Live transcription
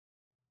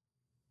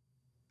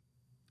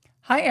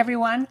Hi,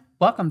 everyone.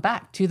 Welcome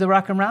back to the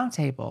Rock and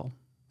Roundtable.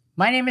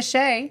 My name is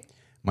Shay.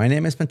 My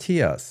name is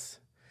Matthias.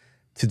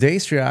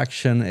 Today's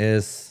reaction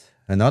is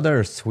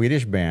another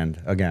Swedish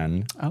band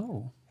again.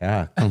 Oh.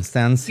 Yeah,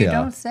 Constancia. You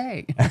don't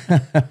say.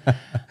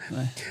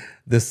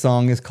 The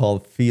song is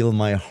called Feel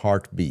My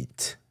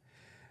Heartbeat.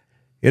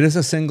 It is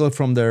a single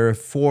from their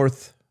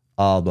fourth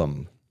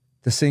album.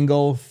 The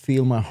single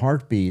Feel My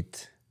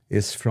Heartbeat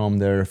is from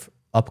their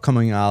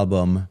upcoming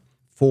album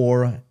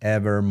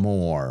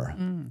Evermore.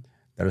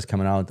 That is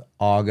coming out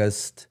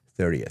August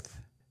 30th.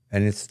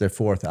 And it's their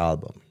fourth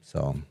album.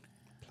 So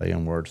play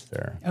on words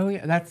there. Oh,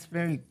 yeah. That's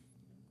very,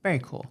 very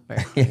cool.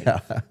 Very cool. Yeah.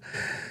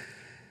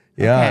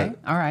 Okay.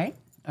 All right.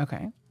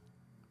 Okay.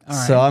 All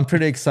right. So I'm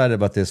pretty excited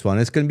about this one.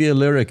 It's going to be a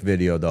lyric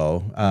video,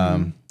 though.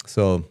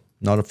 So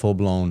not a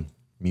full-blown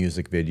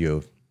music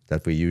video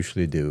that we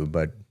usually do.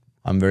 But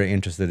I'm very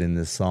interested in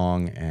this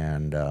song.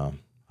 And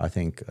I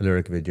think a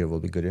lyric video will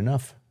be good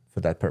enough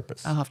for that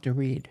purpose. I'll have to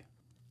read.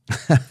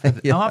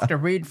 Yeah. I'll have to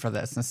read for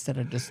this instead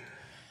of just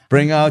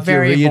bring out your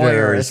very readers,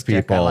 voyeuristic.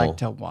 people. I like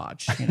to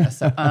watch. You know,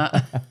 so,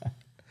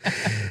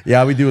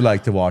 Yeah, we do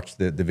like to watch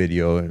the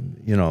video.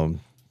 You know,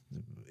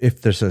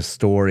 if there's a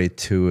story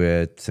to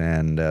it,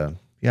 and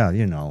yeah,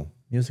 you know,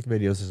 music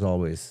videos is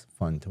always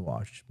fun to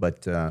watch.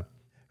 But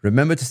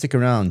remember to stick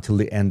around till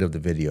the end of the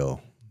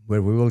video,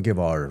 where we will give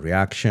our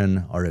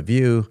reaction, our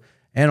review,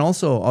 and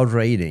also our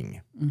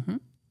rating.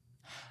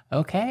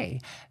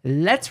 Okay,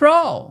 let's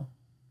roll.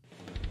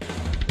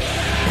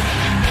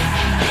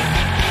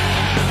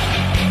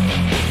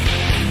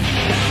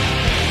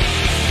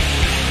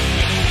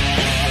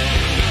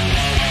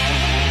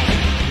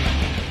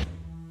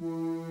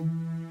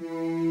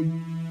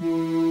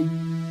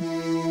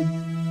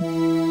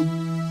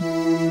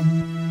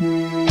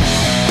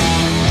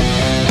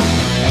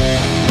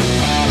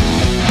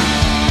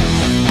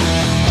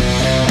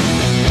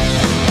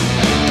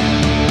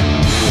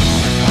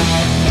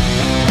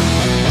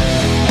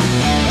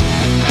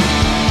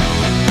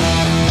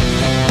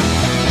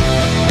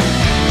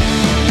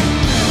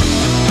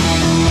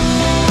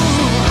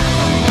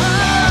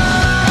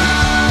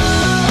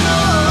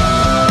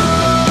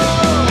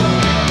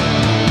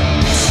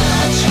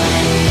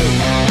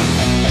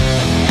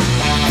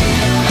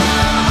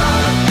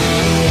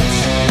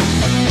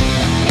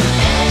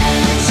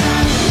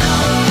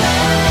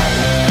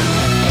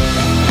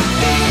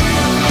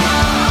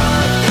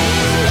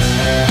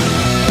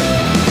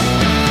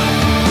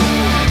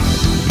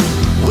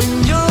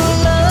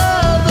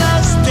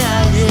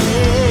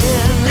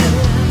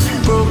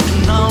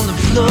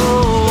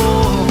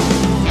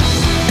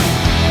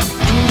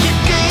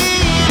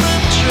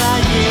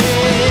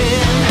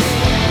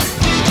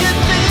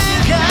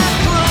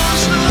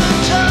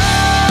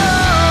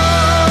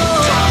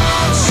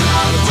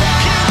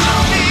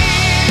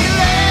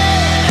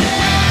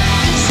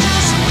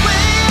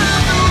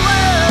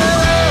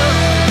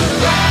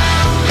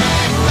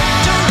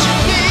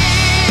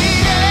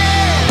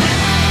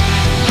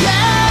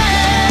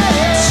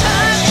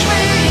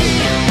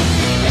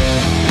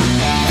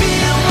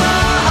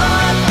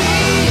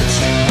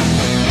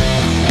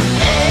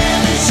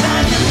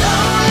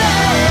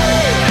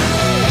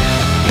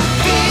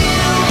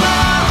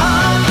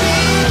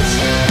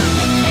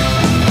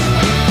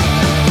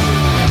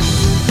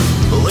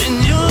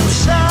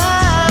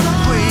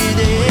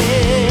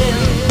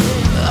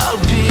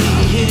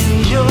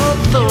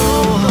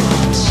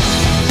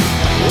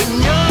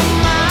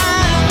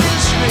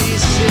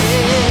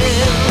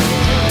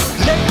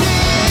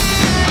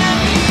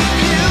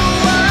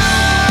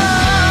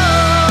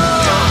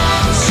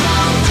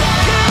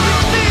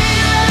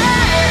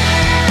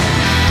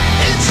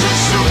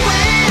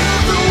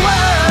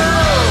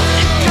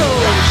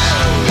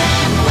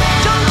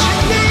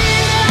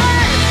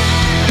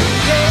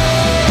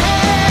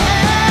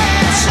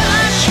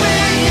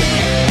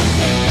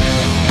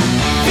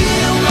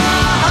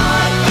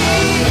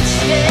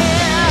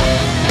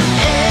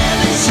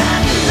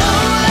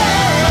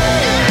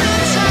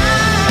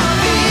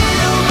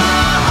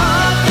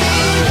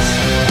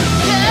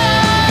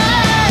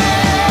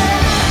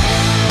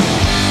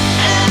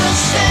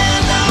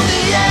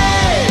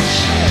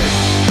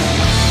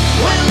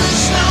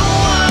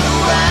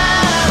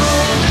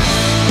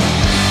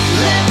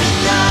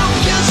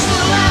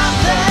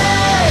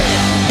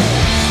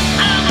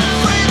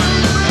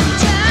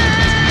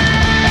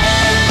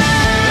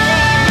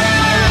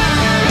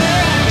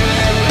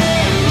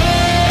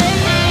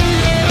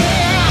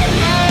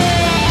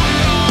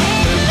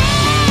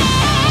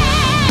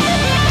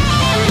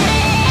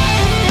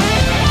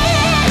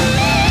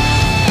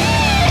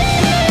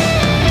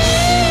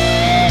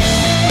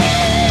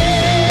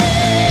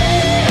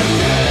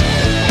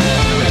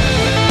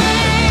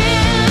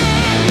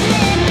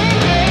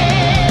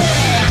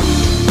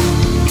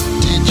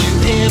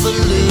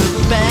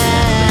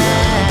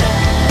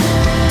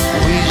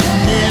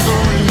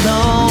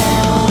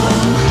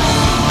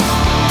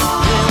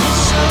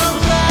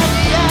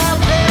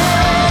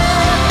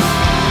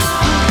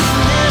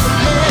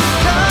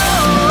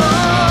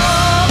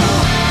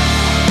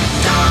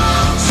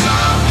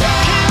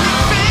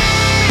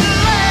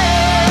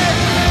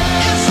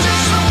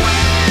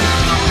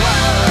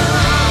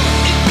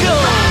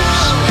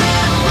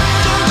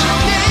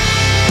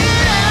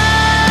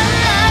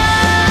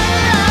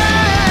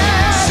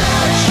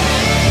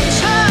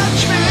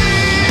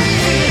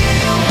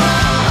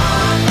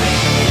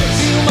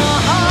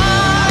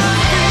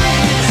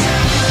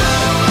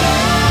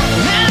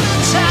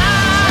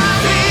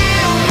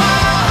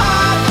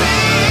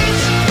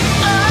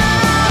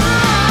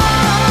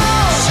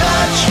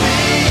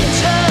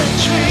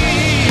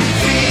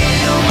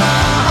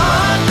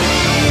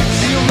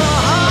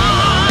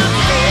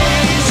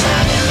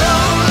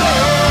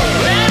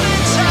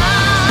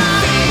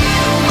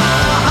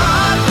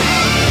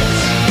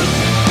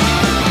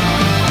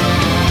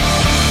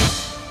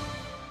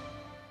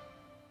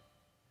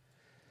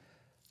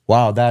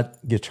 Wow,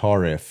 that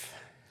guitar riff.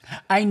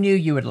 I knew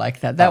you would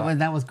like that.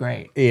 That was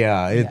great.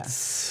 Yeah, it's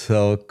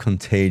so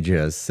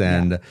contagious.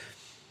 And,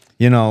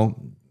 you know,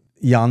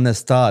 Janne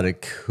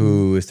Stark,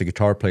 who is the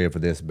guitar player for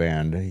this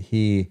band,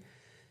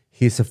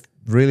 he's a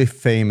really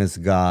famous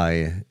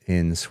guy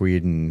in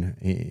Sweden,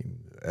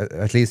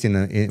 at least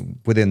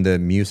within the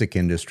music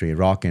industry,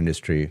 rock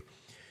industry,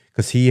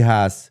 because he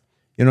has,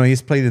 you know,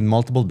 he's played in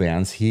multiple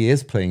bands. He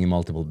is playing in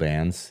multiple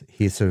bands.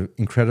 He's an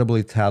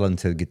incredibly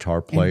talented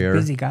guitar player.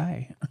 Busy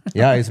guy.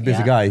 Yeah, he's a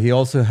busy guy. He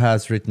also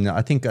has written,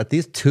 I think, at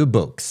least 2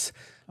 books,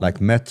 like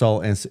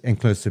Metal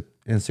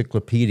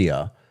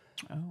Encyclopedia,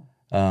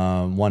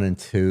 1 and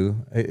 2.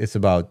 It's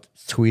about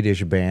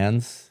Swedish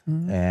bands,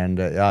 and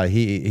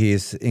he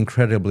is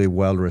incredibly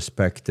well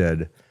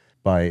respected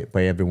by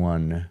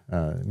everyone,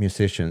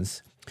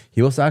 musicians.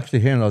 He was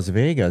actually here in Las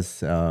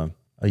Vegas a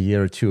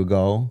year or 2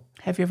 ago.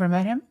 Have you ever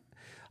met him?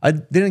 I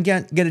didn't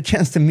get a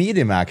chance to meet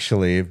him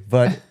actually,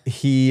 but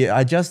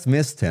I just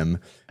missed him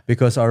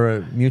because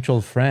our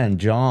mutual friend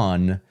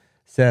John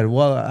said,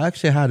 "Well, I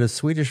actually had a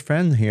Swedish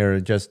friend here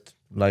just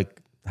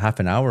like half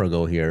an hour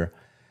ago here."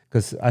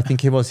 Because I think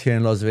he was here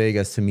in Las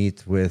Vegas to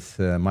meet with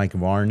Mike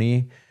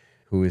Varney,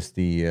 who is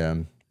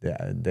the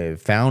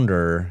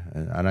founder,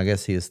 and I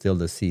guess he is still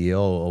the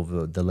CEO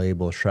of the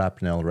label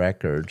Shrapnel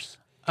Records.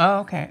 Oh,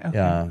 okay.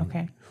 Yeah,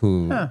 Okay.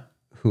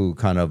 Who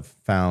kind of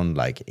found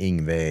like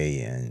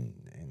Yngwie and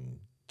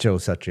Joe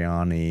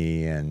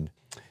Satriani and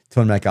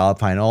Tony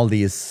McAlpine, all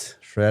these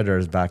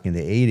shredders back in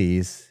the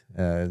 80s.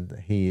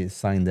 He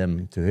signed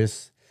them to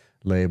his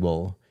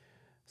label.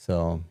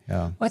 So,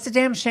 yeah. Well, it's a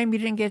damn shame you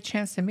didn't get a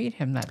chance to meet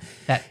him that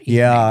evening.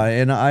 Yeah,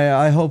 and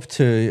I hope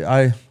to,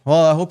 I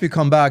hope you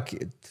come back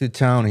to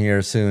town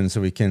here soon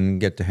so we can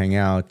get to hang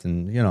out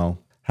and, you know,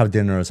 have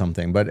dinner or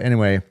something. But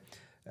anyway,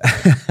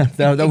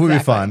 that would be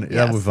fun. Yes.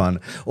 That would be fun.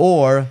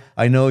 Or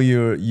I know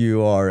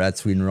you are at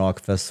Sweden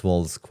Rock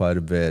Festivals quite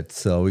a bit,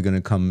 so we're going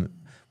to come,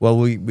 well,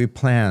 we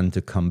plan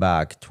to come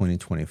back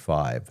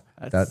 2025.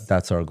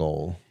 That's our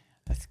goal.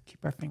 Let's keep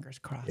our fingers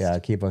crossed. Yeah,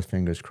 keep our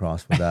fingers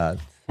crossed for that.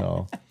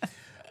 So...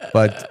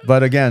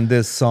 But again,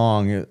 this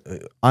song,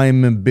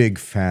 I'm a big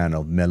fan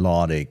of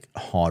melodic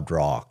hard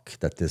rock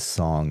that this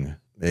song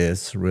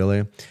is,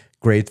 really.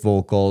 Great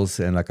vocals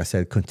and, like I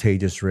said,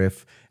 contagious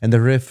riff. And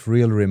the riff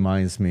really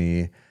reminds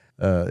me,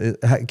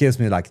 it gives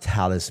me like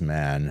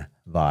Talisman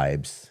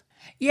vibes.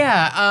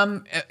 Yeah,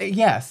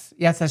 yes,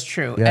 that's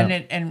true. Yeah.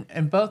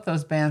 And both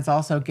those bands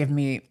also give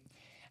me,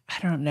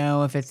 I don't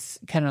know if it's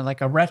kind of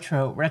like a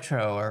retro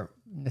or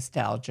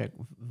nostalgic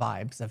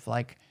vibes of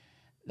like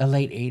the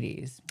late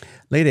 80s.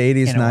 Late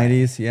 80s,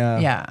 90s, yeah.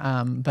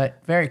 Yeah,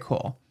 but very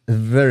cool.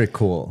 Very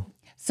cool.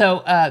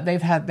 So they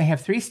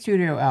have 3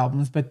 studio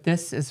albums, but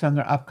this is from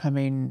their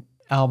upcoming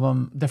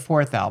album, the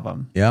 4th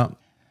album. Yeah.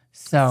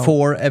 So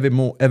For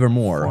Evermore.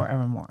 For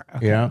Evermore.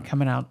 Okay. Yeah.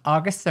 Coming out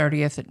August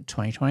 30th,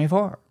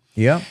 2024.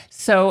 Yeah.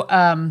 So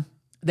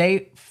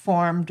they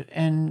formed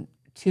in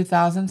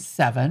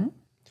 2007.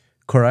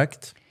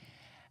 Correct.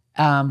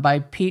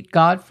 By Pete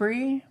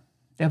Godfrey.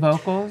 The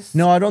vocals?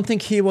 No, I don't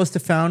think he was the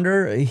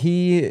founder.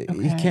 He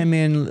came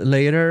in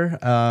later.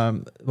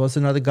 Was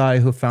another guy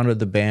who founded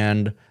the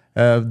band.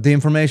 The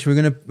information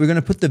we're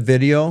gonna put the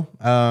video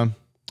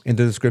in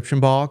the description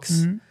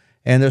box,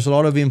 and there's a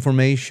lot of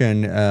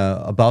information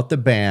about the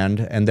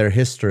band and their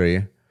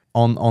history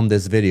on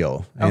this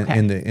video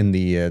in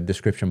the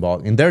description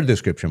box, in their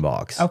description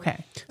box. Okay.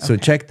 So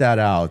check that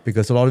out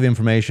because a lot of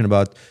information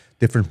about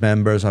different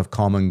members have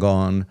come and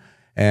gone.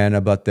 And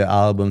about the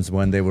albums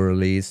when they were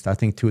released, I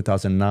think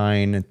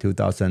 2009 and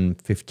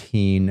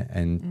 2015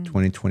 and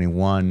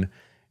 2021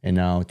 and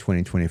now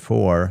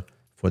 2024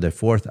 for their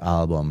 4th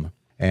album.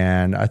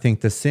 And I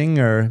think the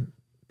singer,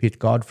 Pete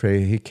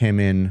Godfrey, he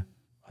came in,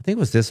 I think it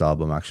was this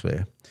album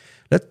actually.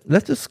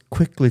 Let's just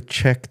quickly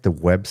check the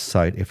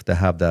website if they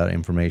have that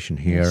information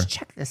here. Let's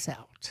check this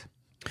out.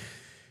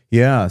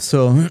 Yeah,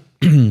 so...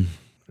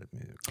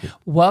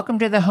 Welcome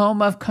to the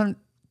home of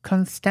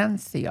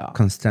Constancia.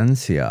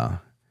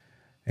 Constancia.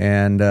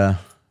 And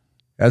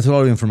there's a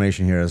lot of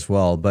information here as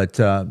well. But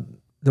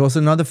there was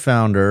another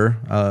founder.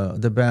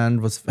 The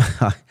band was...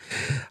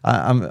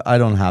 I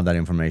don't have that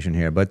information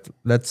here. But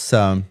let's...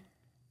 so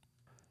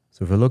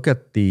if we look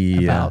at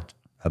the...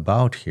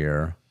 About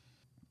here...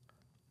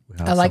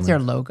 I like their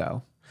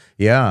logo.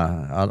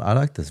 Yeah, I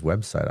like this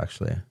website,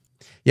 actually.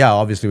 Yeah,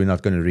 obviously we're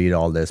not going to read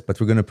all this. But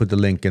we're going to put the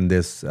link in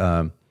this...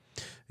 in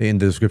the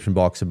description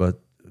box about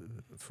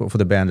for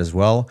the band as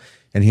well.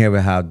 And here we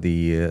have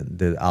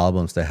the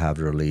albums they have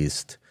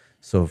released.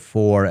 So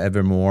For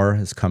Evermore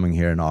is coming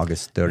here in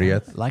August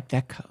 30th. I like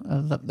that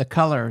the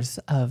colors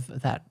of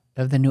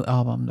the new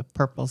album, the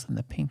purples and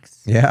the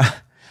pinks. Yeah.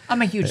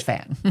 I'm a huge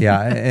fan.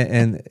 Yeah,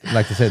 and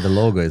like I said, the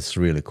logo is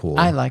really cool.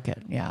 I like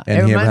it. Yeah, and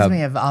it reminds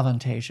me of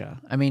Avantasia.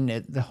 I mean,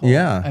 the whole.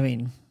 Yeah. I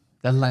mean,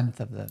 the length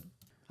of the.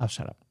 I'll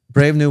shut up.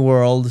 Brave New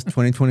World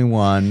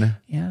 2021.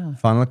 Yeah.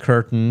 Final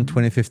Curtain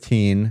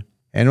 2015,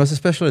 and it was a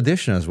special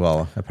edition as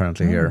well,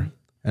 apparently here.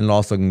 And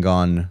Lost and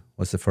Gone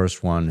was the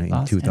first one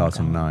in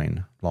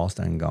 2009. lost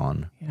and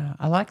gone. Yeah,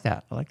 I like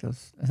that. I like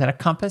those. Is that a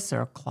compass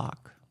or a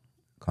clock?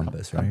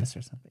 Compass, right? Compass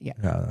or something.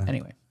 Yeah.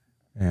 Anyway.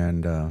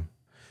 And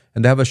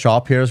they have a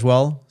shop here as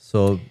well.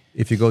 So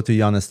if you go to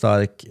Janne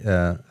Stark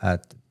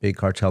at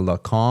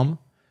bigcartel.com,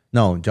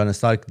 no,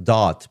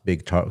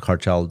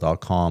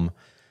 jannestark.bigcartel.com,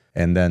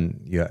 and then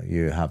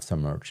you have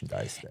some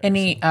merchandise there.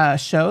 Any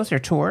shows or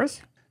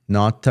tours?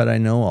 Not that I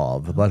know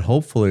of, but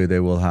hopefully they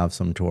will have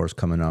some tours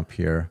coming up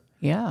here.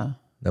 Yeah.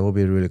 That will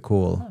be really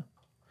cool. Huh.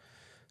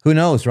 Who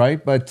knows,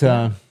 right? But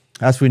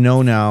as we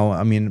know now,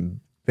 I mean,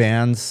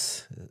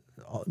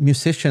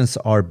 musicians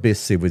are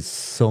busy with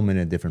so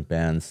many different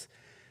bands.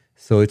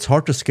 So it's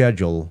hard to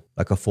schedule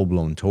like a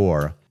full-blown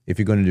tour. If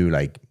you're going to do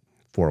like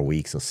 4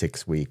 weeks or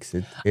 6 weeks,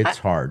 it's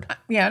hard.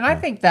 I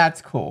think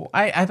that's cool.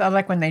 I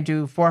like when they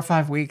do 4 or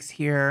 5 weeks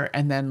here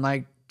and then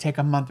like take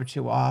a month or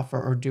two off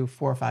or do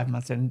 4 or 5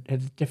 months in a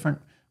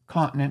different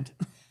continent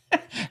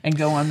and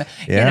go on.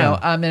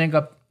 And then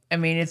go. I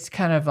mean, it's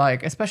kind of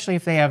like, especially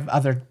if they have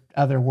other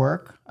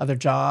work, other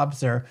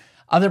jobs, or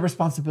other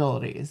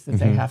responsibilities that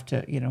they have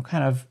to,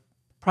 kind of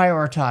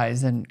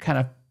prioritize and kind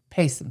of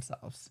pace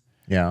themselves.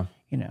 Yeah.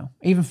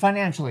 Even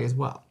financially as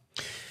well.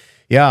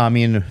 Yeah, I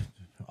mean,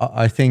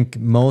 I think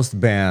most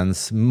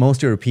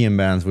European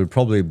bands would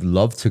probably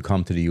love to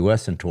come to the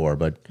US and tour,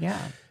 but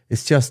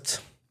it's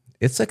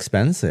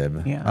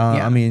expensive. Yeah.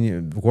 I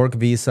mean, work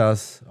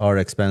visas are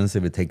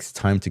expensive. It takes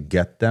time to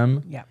get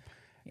them. Yeah.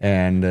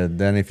 And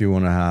then if you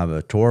want to have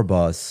a tour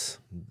bus,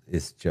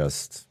 it's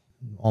just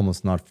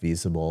almost not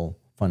feasible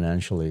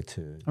financially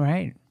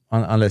right.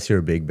 Unless you're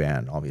a big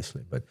band,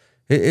 obviously. But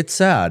it's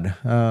sad.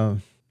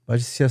 But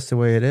it's just the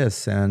way it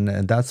is.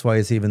 And that's why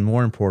it's even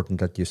more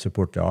important that you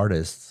support the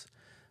artists,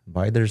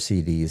 buy their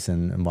CDs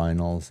and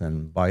vinyls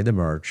and buy the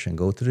merch and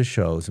go to the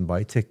shows and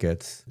buy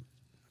tickets.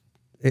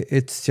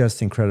 It's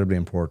just incredibly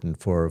important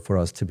for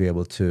us to be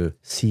able to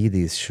see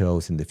these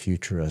shows in the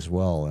future as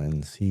well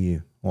and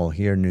hear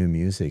new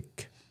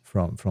music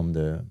from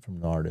the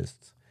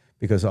artists.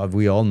 Because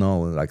we all know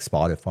like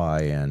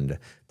Spotify and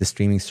the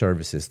streaming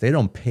services, they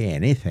don't pay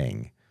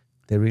anything.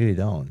 They really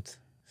don't.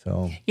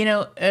 So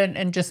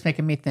and just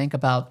making me think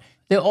about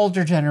the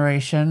older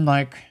generation,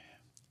 like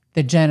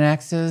the Gen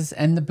X's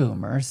and the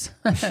Boomers.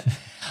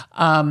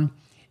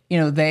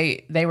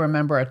 They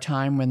remember a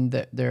time when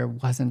there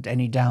wasn't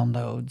any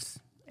downloads,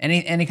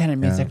 any kind of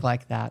music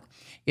like that.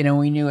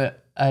 We knew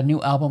a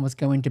new album was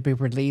going to be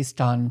released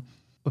on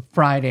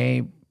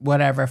Friday,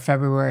 whatever,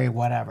 February,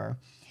 whatever,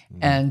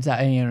 and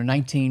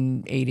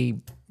 1980,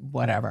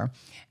 whatever,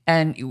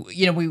 and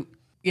we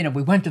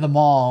went to the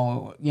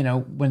mall,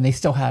 when they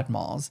still had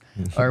malls,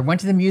 or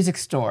went to the music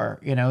store,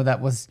 that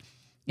was,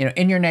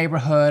 in your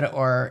neighborhood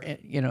or,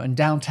 in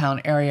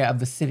downtown area of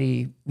the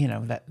city,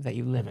 that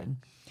you live in.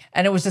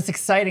 And it was just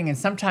exciting. And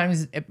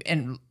sometimes,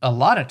 and a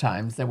lot of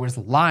times, there was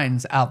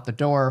lines out the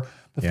door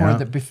before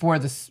the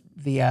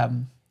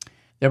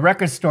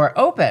record store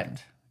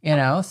opened,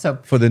 so.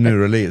 For the new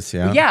release,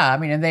 yeah. Yeah, I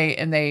mean,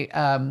 and they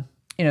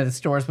the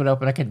stores would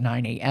open like at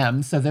 9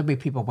 a.m. So there'd be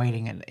people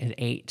waiting at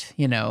 8,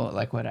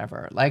 like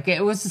whatever. Like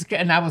it was just,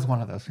 and I was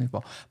one of those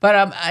people.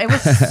 But it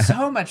was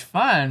so much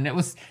fun. It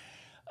was,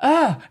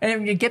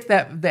 and you get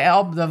the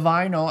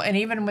vinyl, and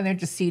even when they're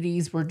just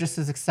CDs were just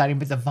as exciting,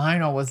 but the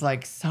vinyl was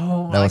like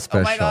so, that was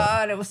special. Oh my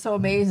God, it was so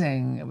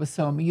amazing. It was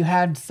you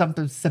had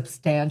something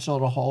substantial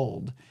to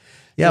hold.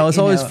 Yeah, it was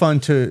always fun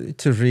to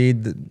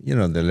read,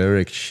 the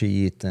lyric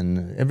sheet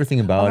and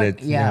everything about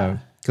it. Yeah.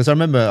 Because I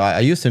remember I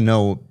used to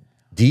know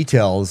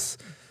details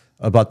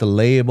about the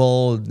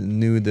label,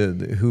 knew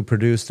who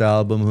produced the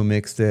album, who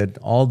mixed it,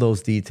 all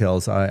those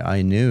details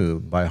I knew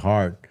by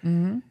heart.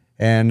 Mm-hmm.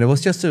 And it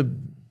was just a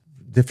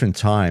different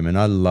time, and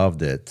I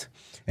loved it.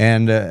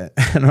 And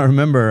and I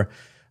remember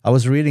I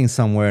was reading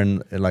somewhere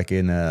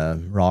in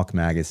a rock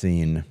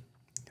magazine,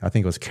 I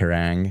think it was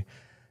Kerrang,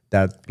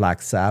 that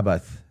Black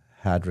Sabbath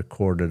had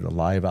recorded a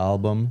live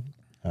album,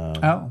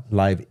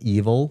 Live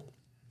Evil,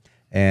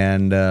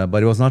 and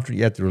but it was not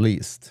yet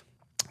released.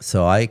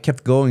 So I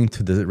kept going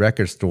to the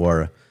record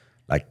store,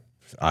 like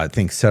I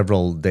think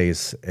several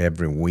days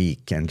every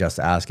week, and just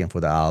asking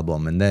for the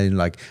album. And then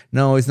like,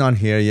 no, it's not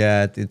here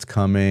yet. It's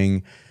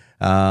coming.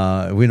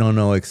 We don't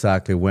know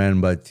exactly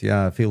when, but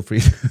yeah, feel free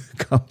to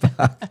come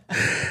back.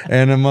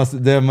 And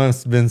they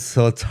must have been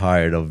so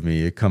tired of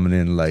me coming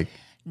in like,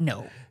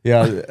 no.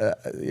 Yeah,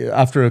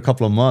 after a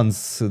couple of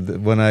months,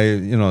 when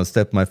I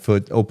stepped my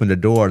foot, opened the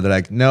door, they're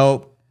like,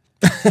 no.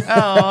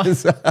 Oh.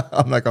 So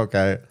I'm like,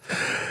 okay.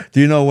 Do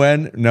you know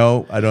when?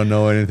 No, I don't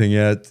know anything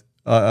yet.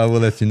 I will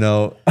let you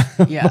know.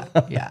 Yeah.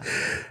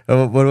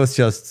 But it was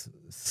just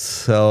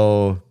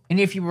so. And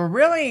if you were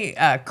really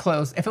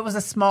close, if it was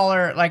a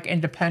smaller, like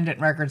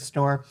independent record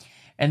store,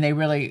 and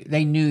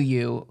they knew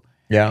you,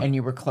 and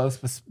you were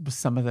close with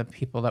some of the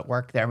people that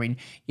worked there, I mean,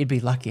 you'd be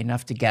lucky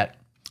enough to get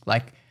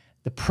like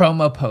the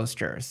promo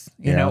posters,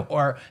 you know,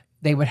 or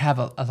they would have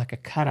a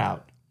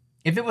cutout.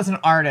 If it was an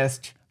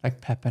artist like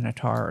Pep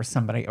Benatar or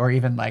somebody, or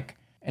even like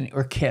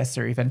or Kiss,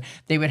 or even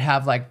they would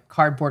have like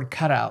cardboard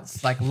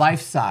cutouts, like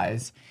life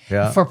size,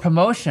 Yeah. for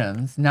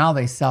promotions. Now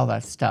they sell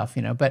that stuff,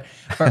 but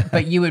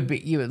you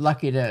would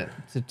lucky to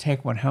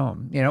take one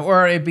home,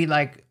 or it'd be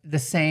like the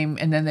same,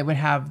 and then they would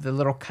have the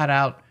little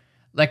cutout,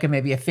 like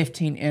maybe a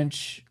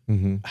 15-inch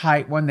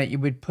height one that you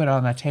would put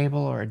on a table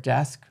or a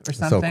desk or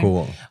something. So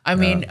cool. I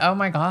mean, oh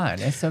my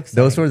God, it's so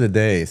exciting. Those were the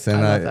days. And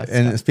I love that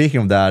and stuff.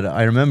 speaking of that,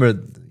 I remember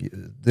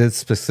this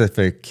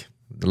specific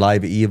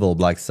Live Evil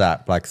Black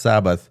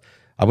Sabbath.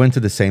 I went to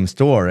the same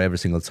store every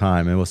single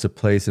time. It was a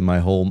place in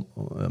my old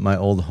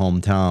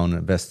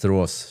hometown,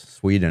 Västerås,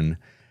 Sweden,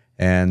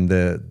 and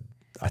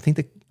I think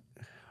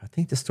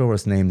the store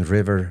was named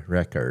River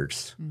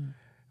Records.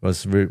 It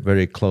was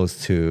very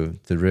close to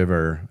the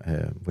river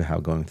we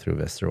have going through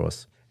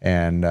Västerås.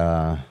 And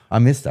I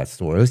missed that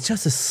store. It was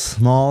just a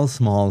small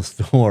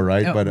store,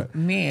 right? No, But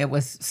it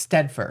was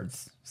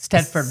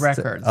Stedford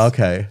Records.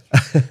 Okay.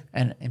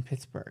 And in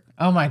Pittsburgh.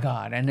 Oh my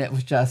God. And it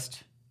was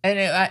just, and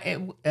it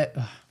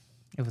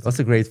was. That's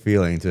a great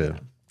feeling too.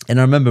 And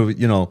I remember,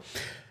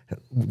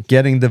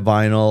 getting the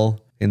vinyl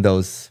in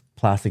those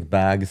plastic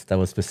bags that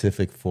was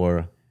specific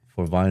for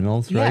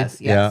vinyls, right?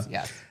 Yes.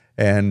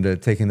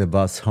 And taking the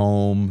bus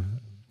home,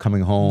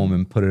 coming home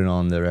and put it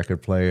on the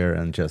record player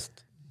and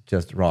just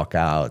rock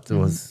out. It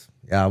was,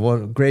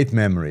 great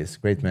memories.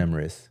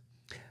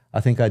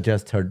 I think I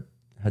just had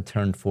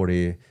turned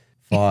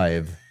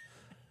 45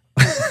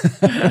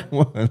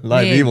 when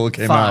Live Evil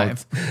came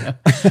out.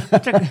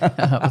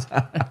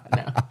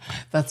 No,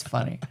 that's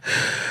funny.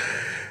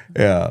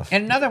 Yeah.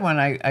 And another one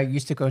I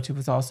used to go to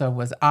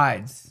was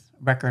Ides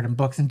Record and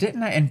Books. And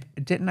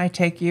didn't I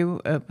take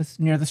you? It was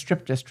near the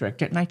Strip District.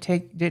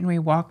 Didn't we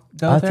go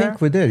there? I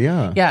think we did,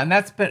 yeah. Yeah, and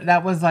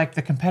that was like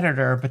the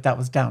competitor, but that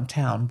was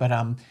downtown. But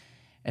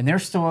and they're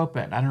still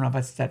open. I don't know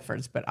about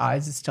Stedford's, but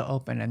Ides is still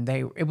open. And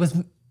it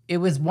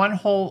was one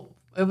whole.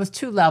 It was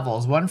 2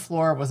 levels. One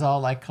floor was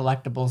all like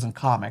collectibles and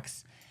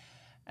comics,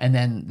 and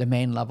then the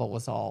main level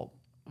was all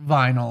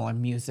vinyl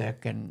and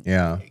music. And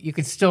you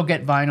could still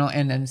get vinyl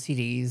and then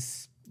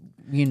CDs,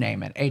 you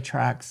name it,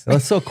 8-tracks. It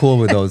was so cool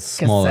with those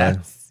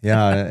smaller.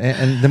 Yeah,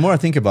 and the more I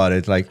think about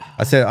it, like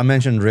I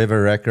mentioned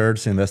River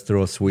Records in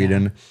Västerås,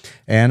 Sweden,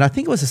 and I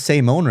think it was the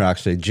same owner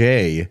actually,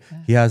 Jay. Yeah.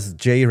 He has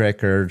Jay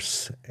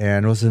Records,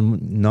 and it was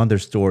another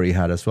store he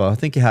had as well. I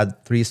think he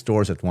had 3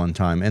 stores at one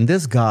time, and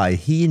this guy,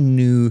 he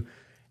knew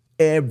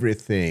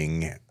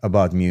everything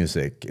about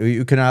music.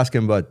 You can ask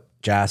him about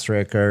jazz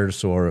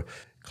records or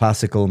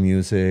classical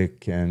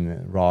music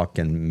and rock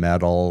and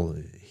metal.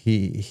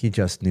 He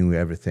just knew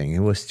everything. He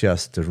was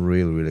just a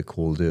really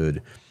cool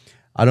dude.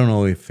 I don't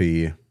know if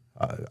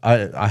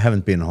I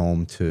haven't been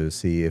home to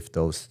see if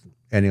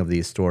any of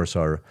these stores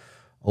are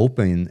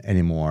open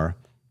anymore.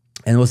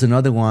 And there was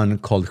another one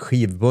called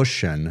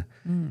Skivbörsen,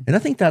 and I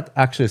think that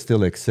actually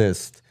still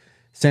exists.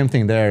 Same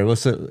thing there. It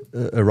was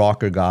a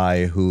rocker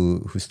guy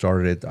who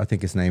started it. I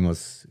think his name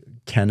was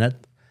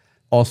Kenneth.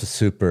 Also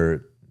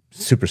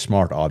super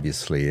smart,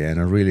 obviously, and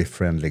a really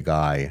friendly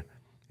guy.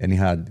 And he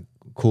had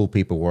cool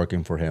people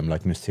working for him,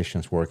 like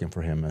musicians working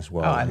for him as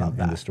well. I love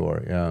that. In the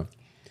store. Yeah.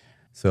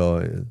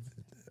 So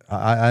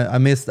I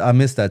missed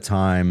that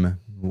time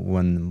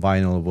when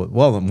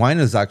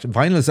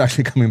vinyl is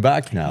actually coming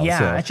back now. Yeah,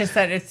 so. it's just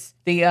that it's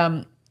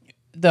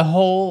the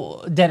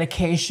whole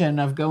dedication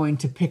of going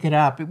to pick it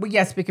up. Well,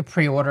 yes, we could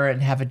pre-order it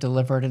and have it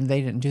delivered, and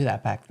they didn't do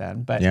that back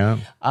then. But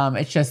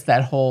it's just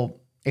that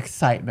whole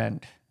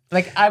excitement.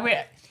 Like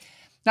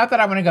not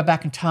that I want to go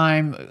back in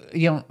time,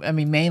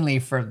 mainly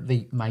for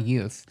my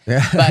youth,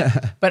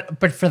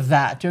 but for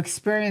that, to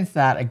experience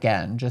that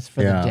again, just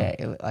for the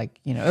day, like,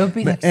 it would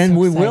be. And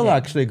we will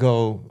actually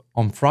go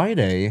on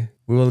Friday.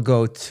 We will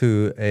go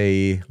to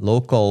a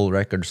local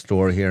record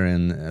store here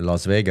in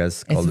Las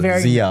Vegas called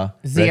Zia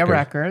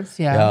Records,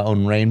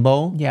 on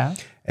Rainbow. Yeah.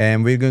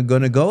 And we're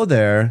going to go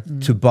there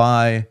to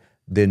buy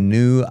the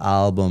new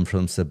album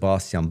from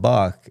Sebastian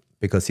Bach,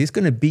 because he's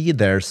going to be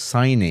there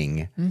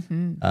signing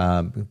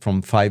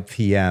from 5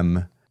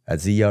 p.m. at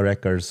Zia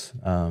Records,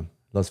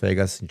 Las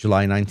Vegas,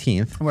 July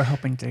 19th. We're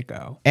hoping to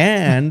go.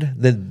 And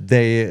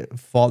the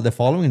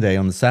following day,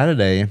 on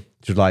Saturday,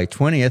 July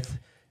 20th,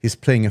 he's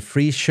playing a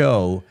free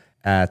show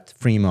at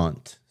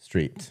Fremont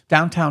Street.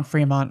 Downtown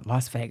Fremont,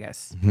 Las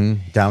Vegas.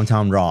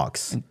 Downtown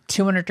rocks. And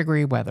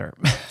 200-degree weather.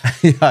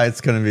 Yeah,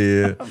 it's going to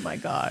be... Oh, my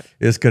God.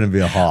 It's going to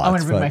be hot. I'm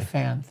going to bring my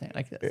fan thing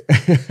like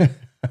this.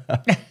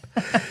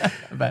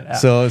 But,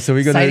 so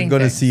we're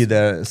gonna see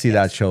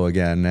that show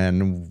again,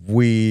 and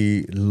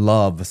we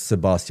love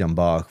Sebastian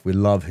Bach. We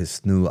love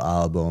his new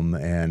album,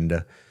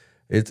 and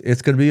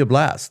it's gonna be a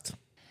blast.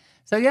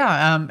 So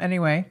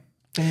anyway,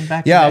 getting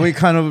back. Yeah, we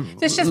kind of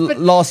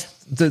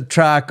lost the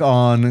track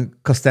on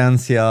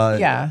Constancia.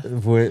 Yeah,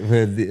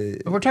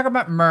 with we're talking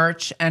about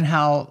merch and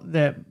how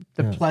the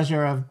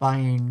pleasure of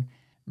buying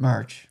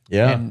merch.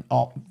 Yeah, and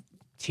all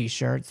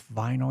T-shirts,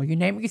 vinyl, you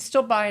name it. You can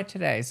still buy it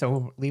today. So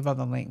we'll leave all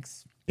the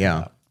links.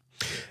 Yeah.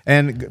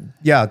 And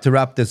to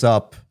wrap this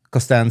up,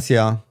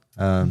 Constancia,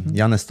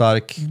 Janne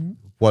Stark,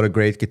 what a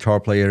great guitar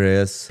player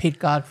is. Pete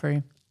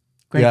Godfrey.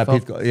 Great Yeah,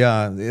 vocals.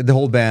 the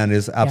whole band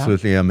is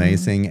absolutely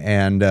amazing.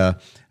 And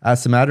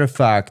as a matter of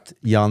fact,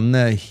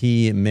 Janne,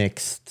 he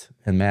mixed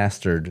and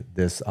mastered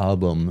this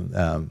album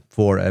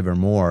for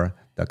Evermore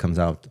that comes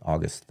out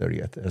August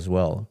 30th as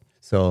well.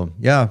 So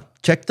yeah,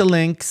 check the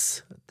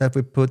links that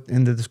we put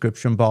in the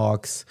description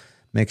box.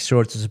 Make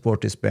sure to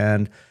support this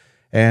band.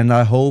 And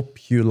I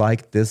hope you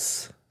liked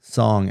this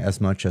song as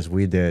much as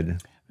we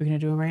did. We're going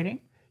to do a rating?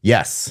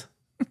 Yes.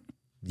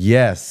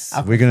 Yes,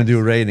 we're going to do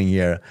a rating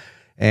here.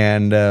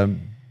 And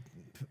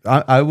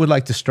I would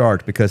like to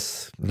start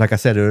because, like I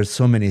said, there are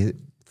so many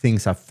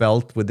things I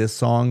felt with this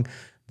song.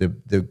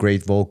 The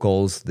great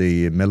vocals,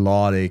 the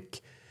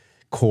melodic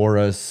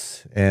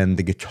chorus, and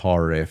the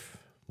guitar riff,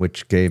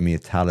 which gave me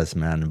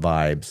Talisman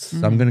vibes.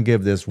 So I'm going to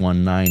give this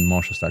one 9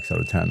 Marshall stacks out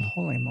of 10.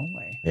 Holy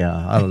moly.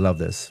 Yeah, I love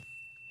this.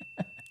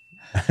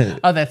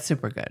 Oh, that's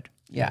super good.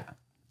 Yeah.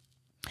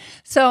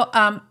 So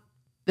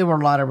there were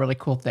a lot of really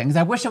cool things.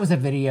 I wish it was a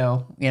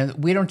video. You know,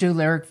 we don't do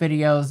lyric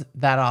videos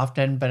that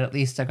often, but at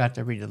least I got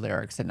to read the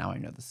lyrics and now I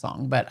know the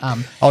song. But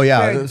oh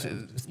yeah,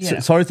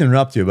 sorry to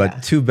interrupt you,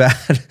 but too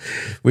bad.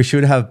 We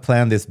should have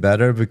planned this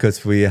better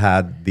because we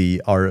had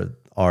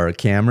our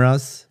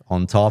cameras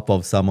on top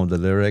of some of the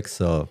lyrics.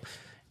 So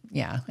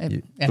yeah,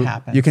 it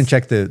happens. You can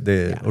check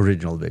the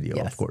original video,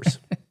 of course.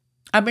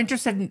 I'm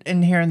interested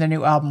in hearing the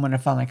new album when it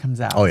finally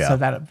comes out. Oh yeah, so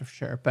that for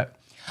sure. But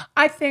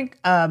I think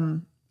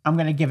I'm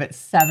going to give it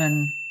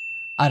 7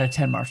 out of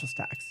 10 Marshall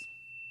stacks.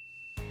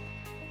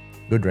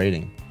 Good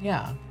rating.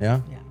 Yeah.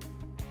 Yeah. Yeah.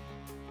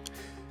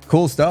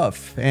 Cool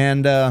stuff.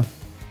 And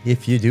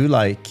if you do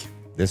like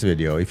this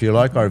video, if you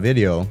like our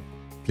video,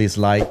 please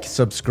like,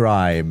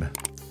 subscribe,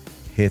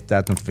 hit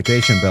that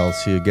notification bell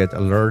so you get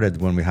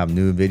alerted when we have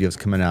new videos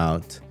coming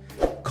out.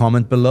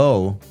 Comment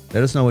below.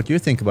 Let us know what you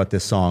think about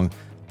this song.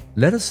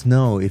 Let us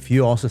know if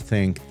you also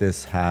think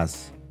this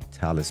has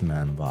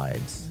Talisman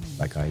vibes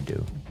like I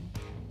do.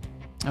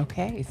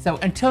 Okay, so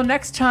until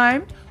next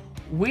time,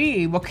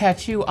 we will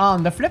catch you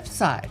on the flip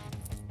side.